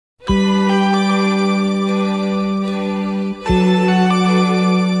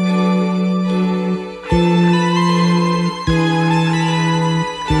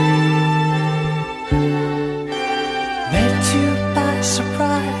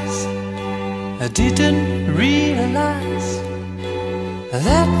I didn't realize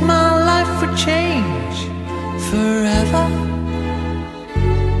that my life would change forever.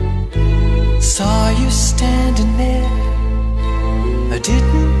 Saw you standing there, I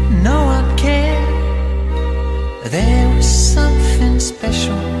didn't know I'd care. There was something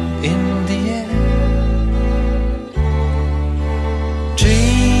special in the air.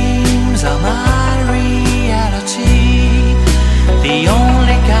 Dreams are my reality, the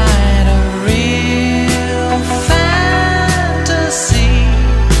only kind of real fantasy.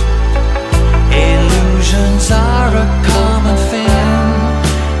 Illusions are a common thing.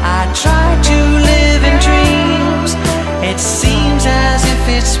 I try to live in dreams. It seems as if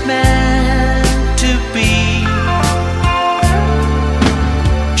it's meant to be.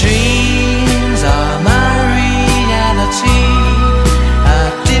 Dreams are my reality, a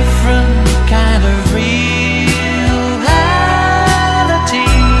different kind of reality.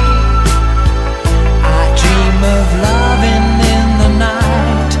 I dream of loving in the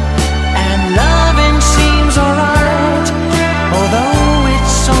night, and loving seems alright, although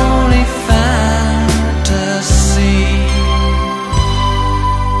it's only fantasy.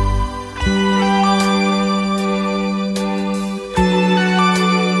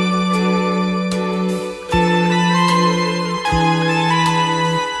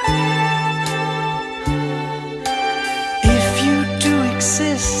 If you do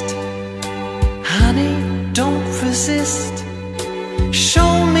exist, honey, don't resist.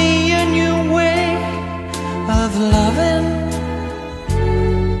 Show me a new way of loving.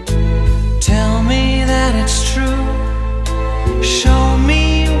 Tell me that it's true. Show me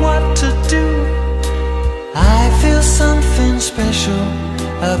what to do. I feel something special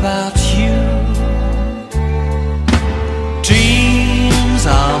about you. Dreams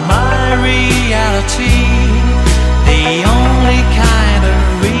are my reality,